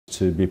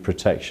to be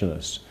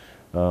protectionist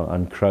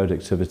and crowd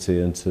activity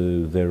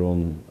into their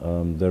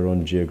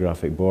own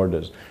geographic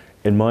borders.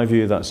 In my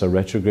view, that's a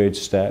retrograde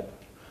step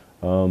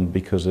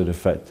because it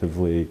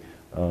effectively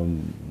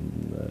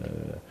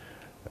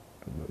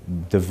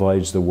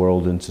divides the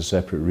world into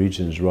separate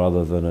regions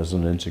rather than as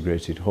an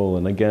integrated whole.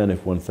 And again,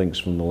 if one thinks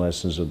from the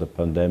lessons of the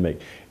pandemic,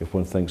 if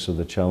one thinks of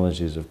the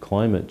challenges of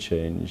climate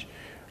change,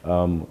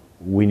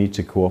 we need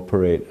to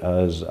cooperate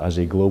as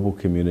a global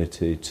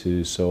community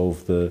to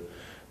solve the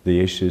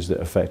issues that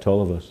affect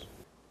all of us.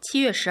 7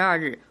月12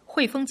日，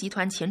汇丰集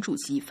团前主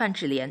席范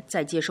智廉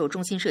在接受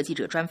中新社记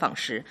者专访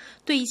时，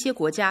对一些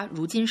国家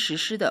如今实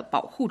施的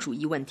保护主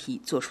义问题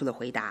做出了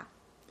回答。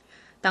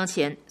当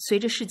前，随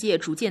着世界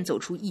逐渐走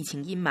出疫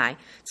情阴霾，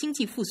经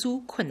济复苏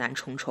困难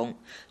重重，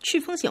去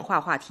风险化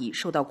话题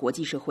受到国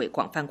际社会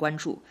广泛关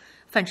注。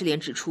范智廉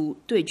指出，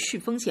对去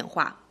风险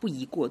化不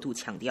宜过度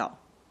强调。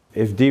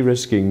If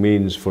de-risking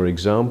means, for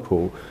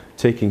example,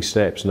 taking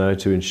steps now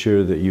to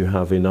ensure that you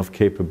have enough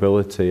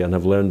capability and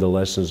have learned the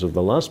lessons of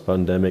the last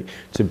pandemic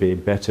to be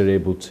better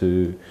able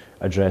to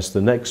address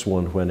the next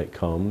one when it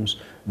comes,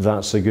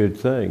 that's a good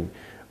thing.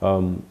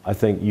 I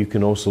think you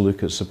can also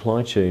look at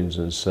supply chains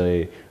and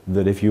say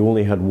that if you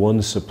only had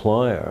one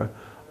supplier,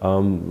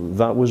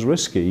 that was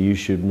risky. You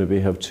should maybe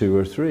have two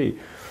or three.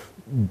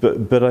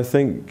 But I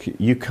think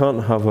you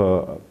can't have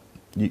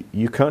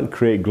you can't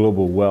create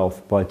global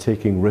wealth by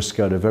taking risk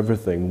out of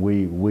everything.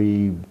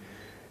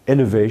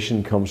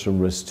 Innovation comes from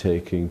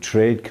risk-taking,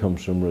 trade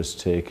comes from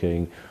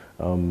risk-taking,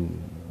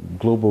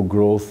 global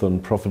growth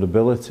and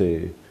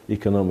profitability,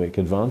 economic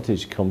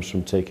advantage comes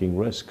from taking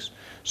risks.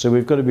 So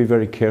we've got to be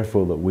very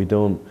careful that we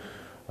don't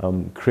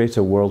create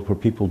a world where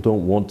people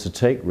don't want to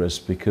take risks,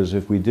 because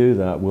if we do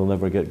that, we'll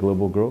never get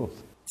global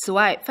growth. 此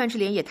外，范智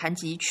廉也谈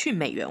及去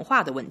美元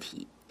化的问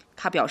题。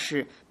他表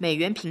示，美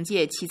元凭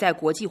借其在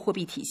国际货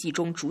币体系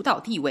中主导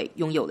地位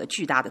拥有了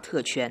巨大的特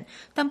权，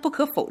但不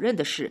可否认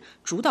的是，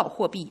主导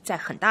货币在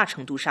很大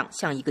程度上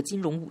像一个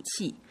金融武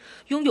器。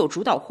拥有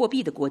主导货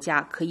币的国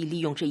家可以利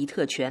用这一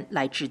特权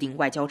来制定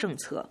外交政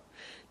策。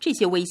这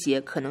些威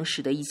胁可能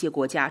使得一些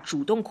国家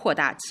主动扩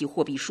大其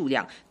货币数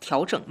量，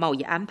调整贸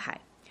易安排。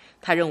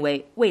他认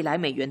为，未来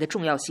美元的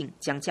重要性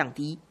将降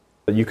低。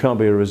You can't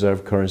be a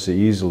reserve currency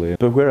easily.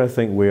 But where I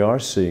think we are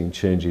seeing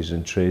changes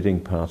in trading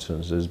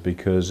patterns is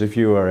because if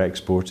you are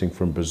exporting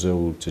from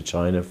Brazil to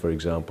China, for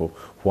example,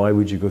 why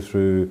would you go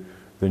through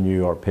the New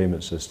York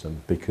payment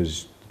system?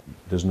 Because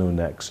there's no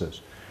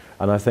nexus.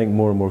 And I think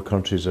more and more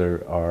countries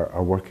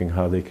are working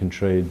how they can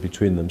trade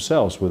between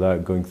themselves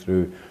without going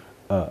through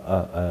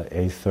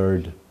a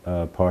third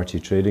party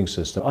trading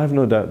system. I have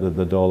no doubt that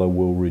the dollar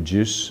will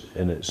reduce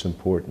in its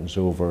importance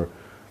over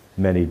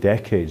many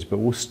decades, but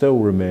will still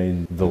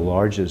remain the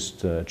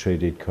largest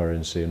traded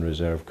currency and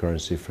reserve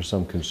currency for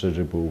some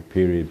considerable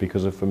period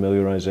because of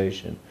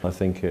familiarization. I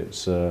think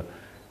it's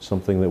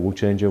something that will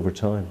change over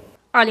time.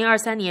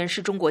 2023年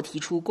是中国提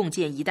出共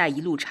建“一带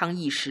一路”倡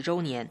议10周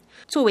年。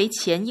作为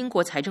前英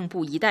国财政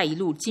部“一带一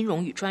路”金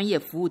融与专业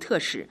服务特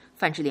使，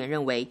范智廉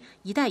认为“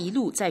一带一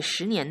路”在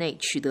10年内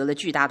取得了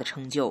巨大的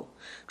成就。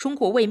中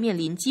国为面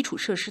临基础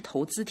设施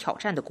投资挑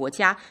战的国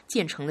家，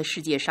建成了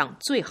世界上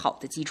最好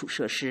的基础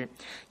设施，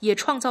也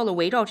创造了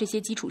围绕这些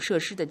基础设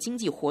施的经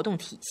济活动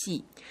体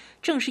系。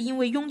正是因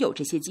为拥有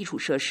这些基础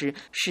设施，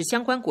使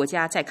相关国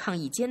家在抗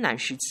疫艰难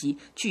时期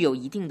具有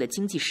一定的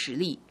经济实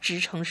力，支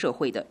撑社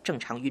会的正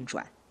常运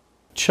转。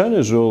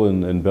China's role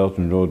in Belt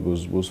and Road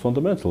was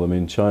fundamental. I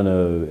mean,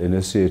 China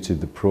initiated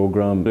the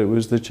program. It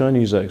was the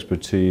Chinese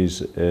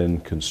expertise in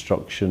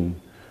construction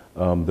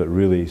that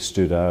really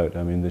stood out.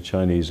 I mean, the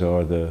Chinese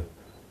are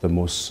the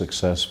most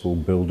successful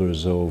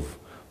builders of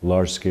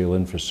large-scale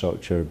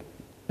infrastructure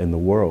in the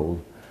world,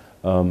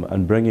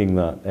 and bringing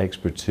that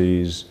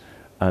expertise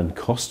and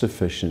cost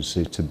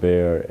efficiency to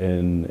bear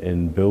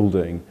in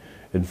building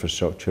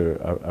infrastructure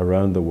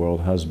around the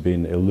world has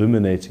been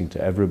illuminating to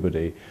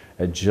everybody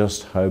at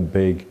just how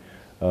big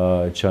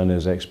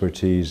China's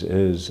expertise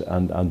is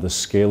and the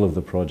scale of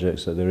the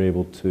projects that they're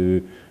able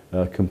to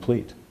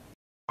complete.